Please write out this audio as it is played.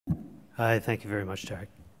Hi, thank you very much, Tarek.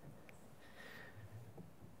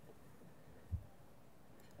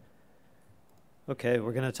 Okay,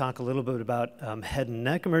 we're going to talk a little bit about head and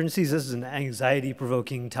neck emergencies. This is an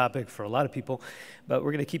anxiety-provoking topic for a lot of people, but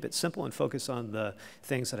we're going to keep it simple and focus on the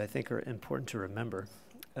things that I think are important to remember.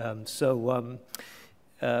 First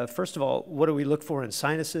of all, what do we look for in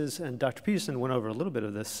sinuses? And Dr. Peterson went over a little bit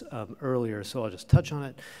of this earlier, so I'll just touch on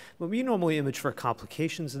it. But we normally image for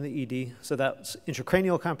complications in the ED, so that's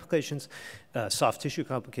intracranial complications, soft tissue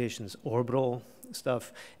complications, orbital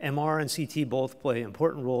stuff. MR and CT both play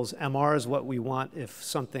important roles. MR is what we want if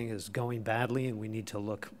something is going badly and we need to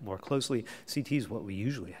look more closely. CT is what we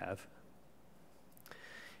usually have.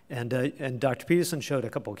 And Dr. Peterson showed a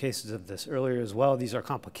couple of cases of this earlier as well. These are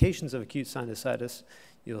complications of acute sinusitis.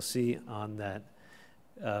 You'll see on that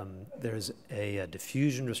there's a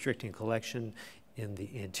diffusion restricting collection in the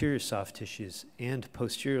anterior soft tissues and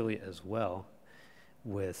posteriorly as well,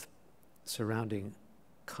 with surrounding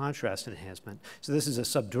contrast enhancement. So this is a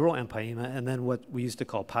subdural empyema, and then what we used to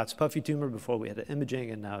call Pott's puffy tumor before we had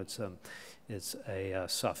imaging, and now it's a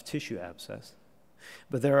soft tissue abscess.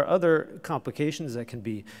 But there are other complications that can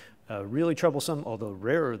be really troublesome, although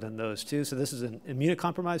rarer than those two. So this is an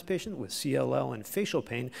immunocompromised patient with CLL and facial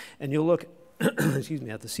pain, and you'll look excuse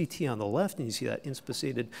me, at the CT on the left, and you see that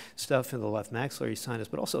inspissated stuff in the left maxillary sinus,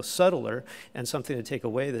 but also subtler, and something to take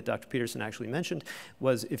away that Dr. Peterson actually mentioned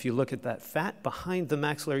was if you look at that fat behind the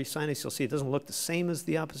maxillary sinus, you'll see it doesn't look the same as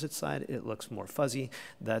the opposite side. It looks more fuzzy.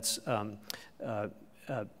 That's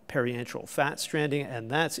periantral fat stranding,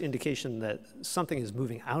 and that's indication that something is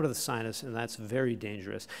moving out of the sinus, and that's very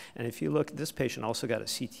dangerous. And if you look, this patient also got a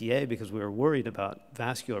CTA because we were worried about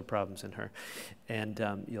vascular problems in her.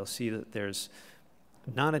 And you'll see that there's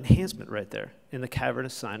non-enhancement right there in the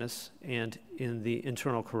cavernous sinus and in the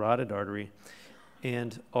internal carotid artery,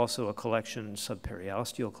 and also a collection,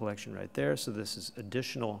 subperiosteal collection right there. So this is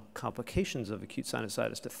additional complications of acute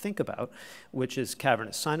sinusitis to think about, which is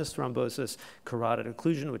cavernous sinus thrombosis, carotid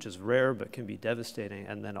occlusion, which is rare but can be devastating,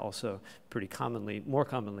 and then also pretty commonly, more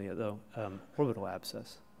commonly though, orbital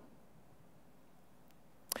abscess.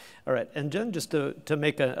 All right, and then just to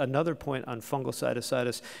make another point on fungal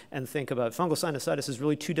sinusitis and think about fungal sinusitis is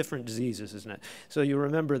really two different diseases, isn't it? So you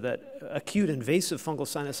remember that acute invasive fungal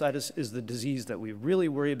sinusitis is the disease that we really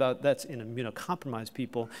worry about. That's in immunocompromised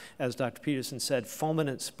people, as Dr. Peterson said,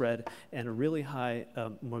 fulminant spread and a really high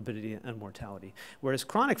morbidity and mortality. Whereas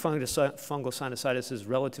chronic fungal sinusitis is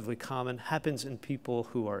relatively common, happens in people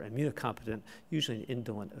who are immunocompetent, usually an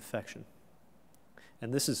indolent affection.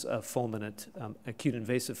 And this is a fulminant acute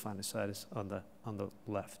invasive sinusitis on the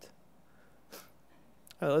left.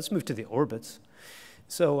 Let's move to the orbits.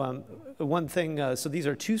 So one thing, so these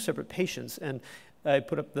are two separate patients, and I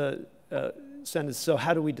put up the sentence, so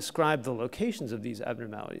how do we describe the locations of these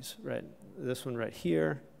abnormalities, right? This one right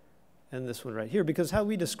here, and this one right here, because how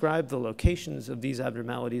we describe the locations of these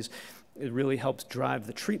abnormalities, it really helps drive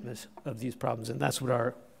the treatment of these problems, and that's what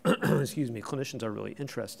our, excuse me, clinicians are really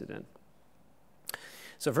interested in.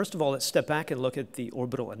 So first of all, let's step back and look at the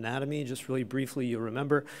orbital anatomy. Just really briefly, you'll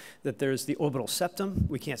remember that there's the orbital septum.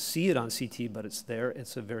 We can't see it on CT, but it's there.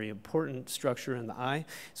 It's a very important structure in the eye.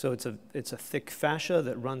 So it's a thick fascia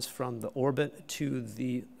that runs from the orbit to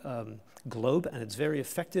the globe, and it's very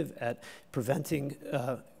effective at preventing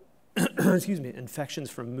excuse me,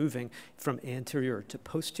 infections from moving from anterior to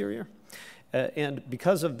posterior. And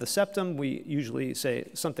because of the septum, we usually say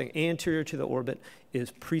something anterior to the orbit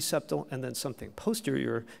is preseptal, and then something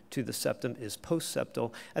posterior to the septum is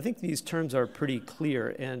postseptal. I think these terms are pretty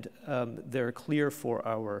clear, and they're clear for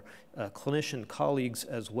our clinician colleagues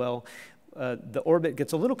as well. The orbit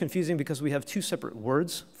gets a little confusing because we have two separate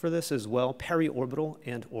words for this as well, periorbital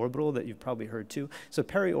and orbital, that you've probably heard too. So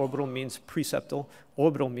periorbital means preseptal,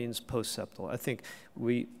 orbital means postseptal. I think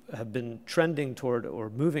we have been trending toward or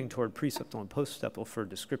moving toward preseptal and postseptal for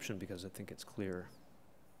description because I think it's clearer.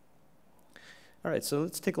 All right, so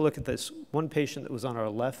let's take a look at this one patient that was on our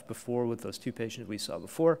left before with those two patients we saw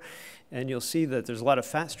before. And you'll see that there's a lot of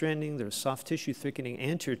fat stranding, there's soft tissue thickening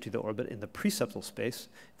anterior to the orbit in the preseptal space.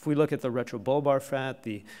 If we look at the retrobulbar fat,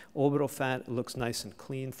 the orbital fat, it looks nice and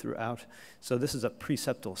clean throughout. So this is a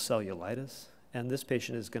preseptal cellulitis, and this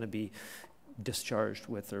patient is going to be discharged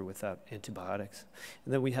with or without antibiotics.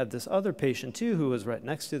 And then we have this other patient too who was right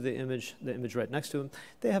next to the image right next to him.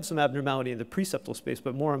 They have some abnormality in the preseptal space,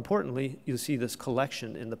 but more importantly, you see this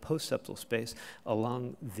collection in the postseptal space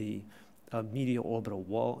along the medial orbital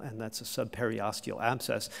wall, and that's a subperiosteal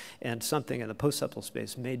abscess, and something in the postseptal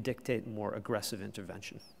space may dictate more aggressive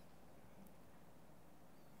intervention.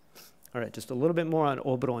 All right, just a little bit more on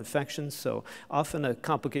orbital infections. So often a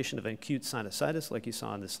complication of an acute sinusitis, like you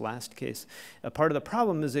saw in this last case. Part of the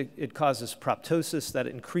problem is it causes proptosis that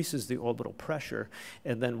increases the orbital pressure.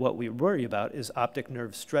 And then what we worry about is optic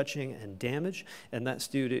nerve stretching and damage, and that's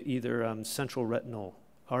due to either central retinal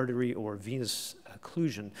artery or venous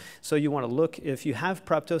occlusion. So you want to look, if you have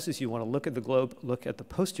proptosis, you want to look at the globe, look at the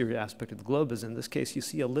posterior aspect of the globe, as in this case you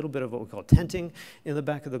see a little bit of what we call tenting in the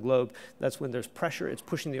back of the globe. That's when there's pressure, it's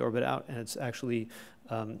pushing the orbit out, and it's actually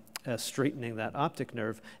straightening that optic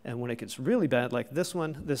nerve. And when it gets really bad, like this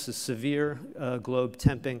one, this is severe globe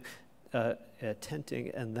tenting, and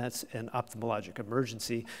that's an ophthalmologic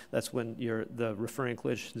emergency. That's when the referring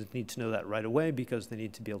clinicians need to know that right away because they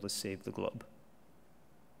need to be able to save the globe.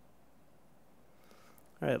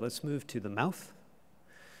 All right, let's move to the mouth.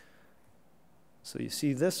 So you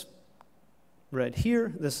see this right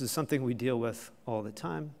here. This is something we deal with all the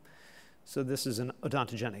time. So this is an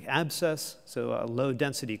odontogenic abscess, so a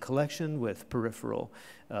low-density collection with peripheral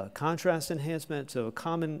contrast enhancement, so a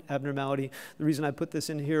common abnormality. The reason I put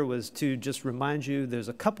this in here was to just remind you there's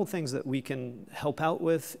a couple things that we can help out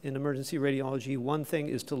with in emergency radiology. One thing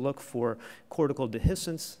is to look for cortical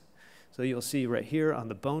dehiscence. So you'll see right here on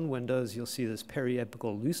the bone windows, you'll see this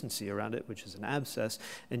periapical lucency around it, which is an abscess,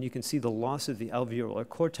 and you can see the loss of the alveolar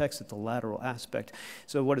cortex at the lateral aspect.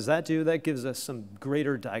 So what does that do? That gives us some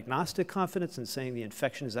greater diagnostic confidence in saying the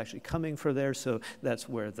infection is actually coming from there, so that's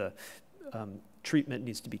where the treatment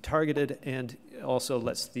needs to be targeted, and also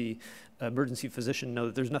lets the emergency physician know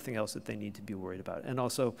that there's nothing else that they need to be worried about. And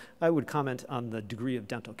also, I would comment on the degree of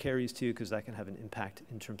dental caries too, because that can have an impact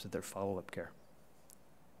in terms of their follow-up care.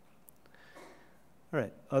 All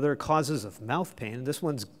right, other causes of mouth pain. This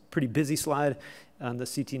one's a pretty busy slide on the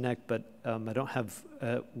CT neck, but I don't have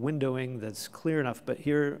windowing that's clear enough. But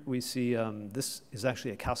here we see this is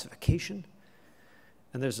actually a calcification.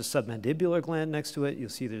 And there's a submandibular gland next to it. You'll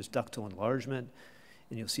see there's ductal enlargement.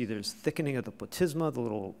 And you'll see there's thickening of the platysma, the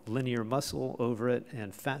little linear muscle over it,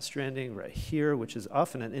 and fat stranding right here, which is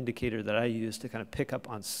often an indicator that I use to kind of pick up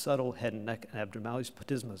on subtle head and neck abnormalities.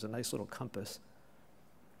 Platysma is a nice little compass.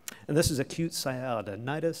 And this is acute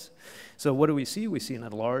sialadenitis. So what do we see? We see an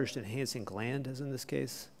enlarged enhancing gland, as in this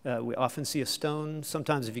case. We often see a stone.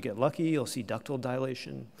 Sometimes if you get lucky, you'll see ductal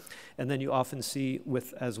dilation. And then you often see,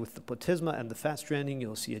 as with the platysma and the fat stranding,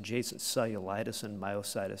 you'll see adjacent cellulitis and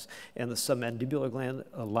myositis. And the submandibular gland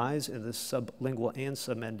lies in the sublingual and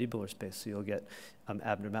submandibular space, so you'll get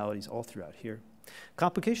abnormalities all throughout here.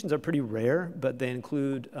 Complications are pretty rare, but they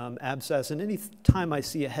include abscess. And any time I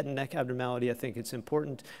see a head and neck abnormality, I think it's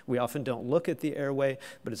important. We often don't look at the airway,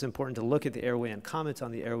 but it's important to look at the airway and comment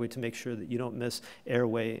on the airway to make sure that you don't miss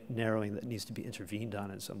airway narrowing that needs to be intervened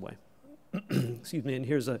on in some way. Excuse me, and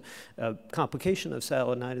here's a complication of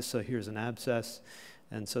sialadenitis. So here's an abscess.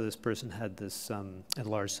 And so this person had this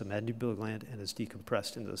enlarged submandibular gland and is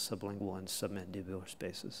decompressed into the sublingual and submandibular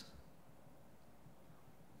spaces.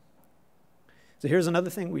 So here's another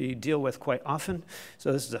thing we deal with quite often.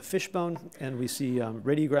 So this is a fishbone, and we see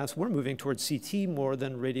radiographs. We're moving towards CT more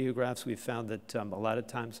than radiographs. We've found that a lot of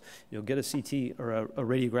times you'll get a CT or a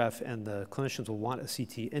radiograph, and the clinicians will want a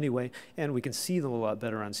CT anyway, and we can see them a lot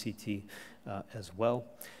better on CT as well.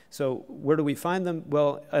 So where do we find them?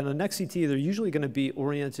 Well, on the neck CT, they're usually going to be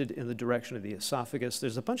oriented in the direction of the esophagus.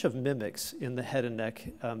 There's a bunch of mimics in the head and neck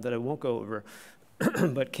that I won't go over,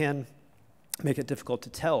 but can make it difficult to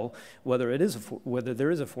tell whether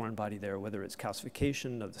there is a foreign body there, whether it's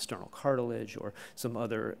calcification of the sternal cartilage or some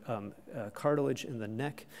other cartilage in the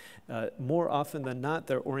neck. More often than not,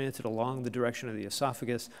 they're oriented along the direction of the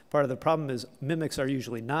esophagus. Part of the problem is mimics are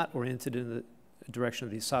usually not oriented in the direction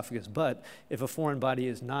of the esophagus, but if a foreign body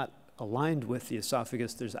is not aligned with the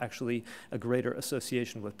esophagus, there's actually a greater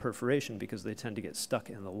association with perforation because they tend to get stuck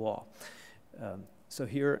in the wall. So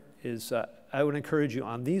here is, I would encourage you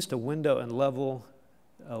on these to window and level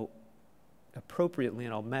appropriately,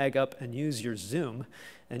 and I'll mag up and use your zoom.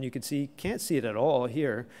 And you can see, can't see it at all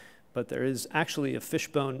here, but there is actually a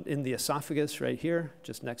fishbone in the esophagus right here,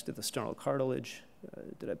 just next to the sternal cartilage.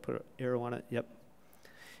 Did I put an arrow on it? Yep.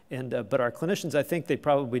 And, but our clinicians, I think they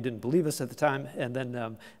probably didn't believe us at the time, and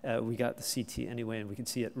then we got the CT anyway, and we can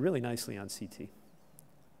see it really nicely on CT.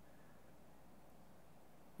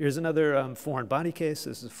 Here's another foreign body case.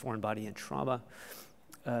 This is a foreign body in trauma.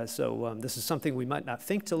 So this is something we might not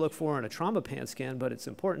think to look for in a trauma pan scan, but it's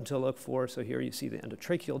important to look for. So here you see the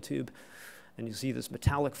endotracheal tube, and you see this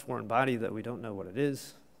metallic foreign body that we don't know what it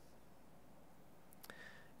is.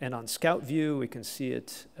 And on scout view, we can see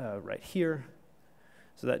it right here.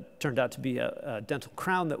 So that turned out to be a dental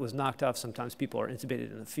crown that was knocked off. Sometimes people are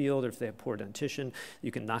intubated in the field, or if they have poor dentition,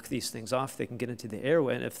 you can knock these things off. They can get into the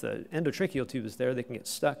airway, and if the endotracheal tube is there, they can get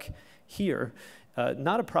stuck here.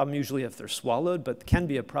 Not a problem usually if they're swallowed, but can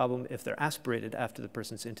be a problem if they're aspirated after the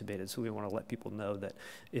person's intubated. So we want to let people know that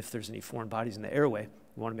if there's any foreign bodies in the airway,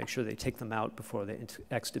 we want to make sure they take them out before they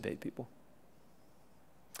extubate people.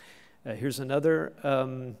 Here's another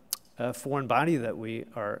foreign body that we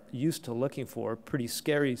are used to looking for, pretty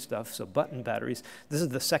scary stuff, so button batteries. This is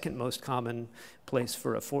the second most common place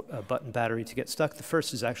for a button battery to get stuck. The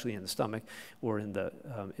first is actually in the stomach, or in the,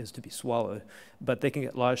 is to be swallowed, but they can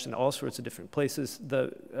get lodged in all sorts of different places.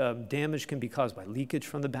 The damage can be caused by leakage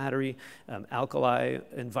from the battery, alkali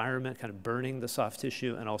environment kind of burning the soft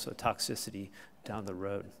tissue, and also toxicity down the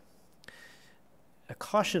road. A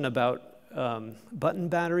caution about button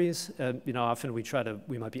batteries, often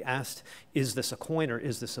we might be asked, is this a coin or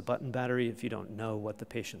is this a button battery, if you don't know what the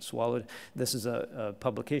patient swallowed. This is a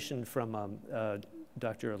publication from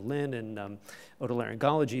Dr. Lin in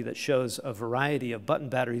Otolaryngology that shows a variety of button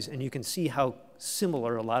batteries, and you can see how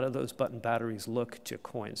similar a lot of those button batteries look to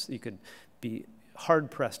coins. You could be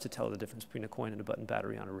hard-pressed to tell the difference between a coin and a button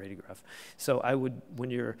battery on a radiograph. So I would, when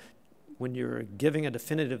you're giving a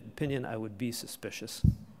definitive opinion, I would be suspicious.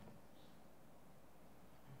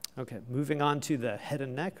 Okay, moving on to the head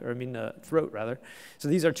and neck, throat rather. So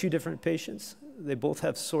these are two different patients. They both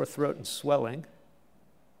have sore throat and swelling.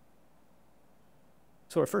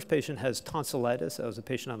 So our first patient has tonsillitis. That was the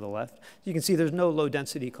patient on the left. You can see there's no low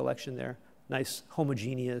density collection there. Nice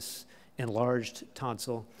homogeneous enlarged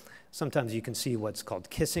tonsil. Sometimes you can see what's called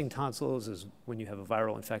kissing tonsils, is when you have a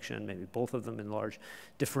viral infection, maybe both of them enlarged.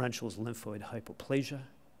 Differentials, lymphoid hypoplasia,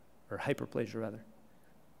 or hyperplasia rather.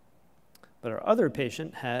 But our other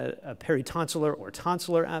patient had a peritonsillar or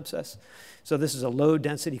tonsillar abscess. So this is a low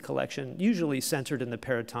density collection, usually centered in the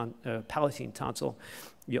palatine tonsil.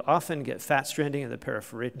 You often get fat stranding in the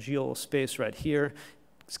parapharyngeal space right here.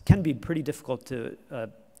 It can be pretty difficult to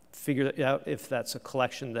figure out if that's a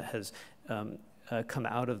collection that has come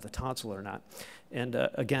out of the tonsil or not. And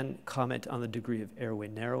again, comment on the degree of airway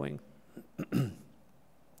narrowing.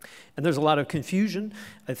 And there's a lot of confusion,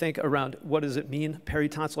 I think, around what does it mean,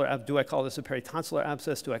 peritonsillar abscess? Do I call this a peritonsillar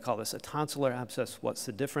abscess? Do I call this a tonsillar abscess? What's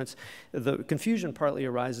the difference? The confusion partly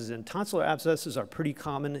arises in tonsillar abscesses are pretty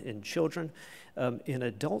common in children. In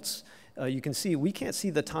adults, you can see, we can't see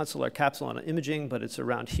the tonsillar capsule on imaging, but it's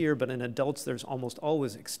around here. But in adults, there's almost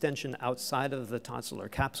always extension outside of the tonsillar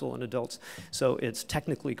capsule in adults. So it's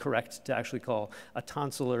technically correct to actually call a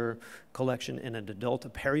tonsillar collection in an adult a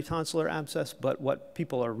peritonsillar abscess. But what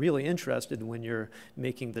people are really interested in when you're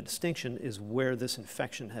making the distinction is where this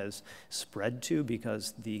infection has spread to,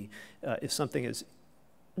 because if something is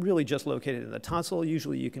really just located in the tonsil,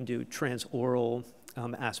 usually you can do transoral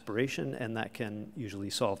aspiration, and that can usually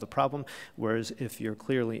solve the problem. Whereas if you're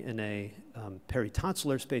clearly in a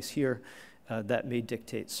peritonsillar space here, that may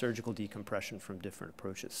dictate surgical decompression from different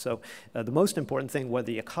approaches. So the most important thing, whether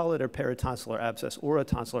you call it a peritonsillar abscess or a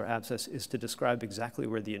tonsillar abscess, is to describe exactly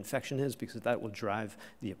where the infection is, because that will drive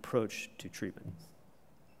the approach to treatment.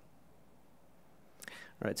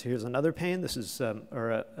 All right, so here's another pain. This is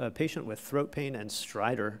a patient with throat pain and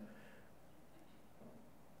stridor.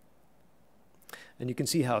 And you can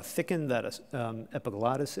see how thickened that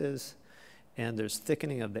epiglottis is. And there's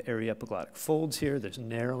thickening of the aryepiglottic folds here. There's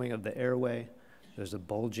narrowing of the airway. There's a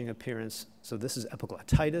bulging appearance. So this is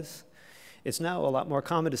epiglottitis. It's now a lot more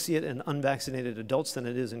common to see it in unvaccinated adults than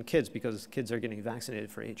it is in kids, because kids are getting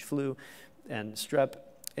vaccinated for H. flu and strep.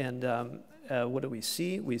 And what do we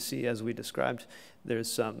see? We see, as we described,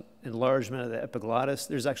 there's some enlargement of the epiglottis.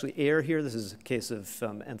 There's actually air here. This is a case of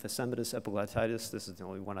emphysematous epiglottitis. This is the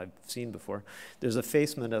only one I've sthere's There's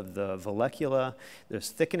effacement of the vallecula.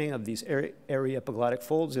 There's thickening of these aryepiglottic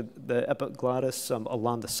folds. The epiglottis,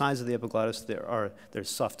 along the sides of the epiglottis, there's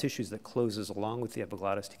soft tissues that closes along with the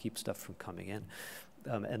epiglottis to keep stuff from coming in.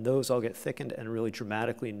 And those all get thickened and really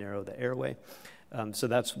dramatically narrow the airway. So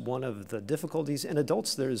that's one of the difficulties. In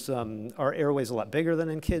adults, our airway's a lot bigger than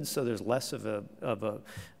in kids, so there's less of a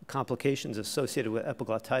complications associated with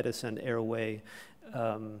epiglottitis and airway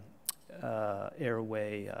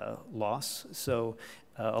loss. So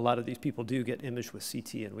a lot of these people do get imaged with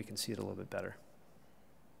CT, and we can see it a little bit better.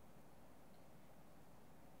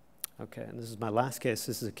 Okay, and this is my last case.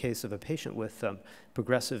 This is a case of a patient with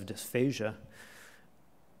progressive dysphagia,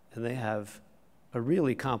 and they have a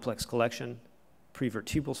really complex collection.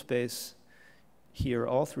 Prevertebral space here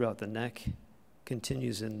all throughout the neck,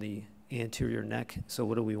 continues in the anterior neck. So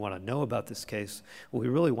what do we want to know about this case? Well, we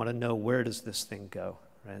really want to know, where does this thing go,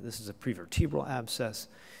 right? This is a prevertebral abscess,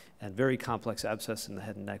 and very complex abscess in the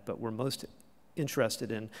head and neck, but we're most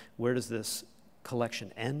interested in where does this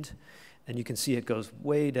collection end. And you can see it goes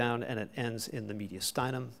way down and it ends in the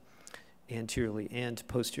mediastinum, anteriorly and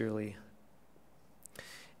posteriorly.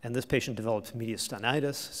 And this patient develops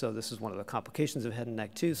mediastinitis, so this is one of the complications of head and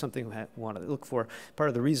neck too, something we want to look for. Part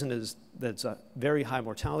of the reason is that it's a very high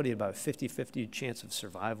mortality, about 50-50 chance of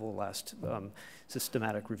survival, last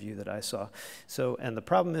systematic review that I saw. So, and the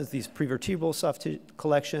problem is these prevertebral soft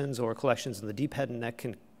collections or collections in the deep head and neck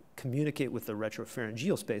can communicate with the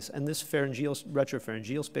retropharyngeal space, and this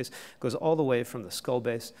retropharyngeal space goes all the way from the skull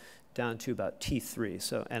base down to about T3.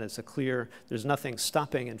 So, and it's a clear, there's nothing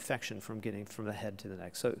stopping infection from getting from the head to the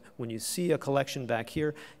neck. So when you see a collection back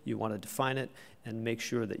here, you want to define it and make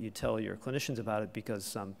sure that you tell your clinicians about it,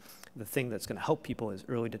 because the thing that's going to help people is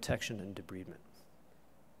early detection and debridement.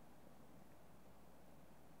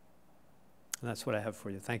 And that's what I have for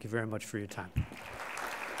you. Thank you very much for your time.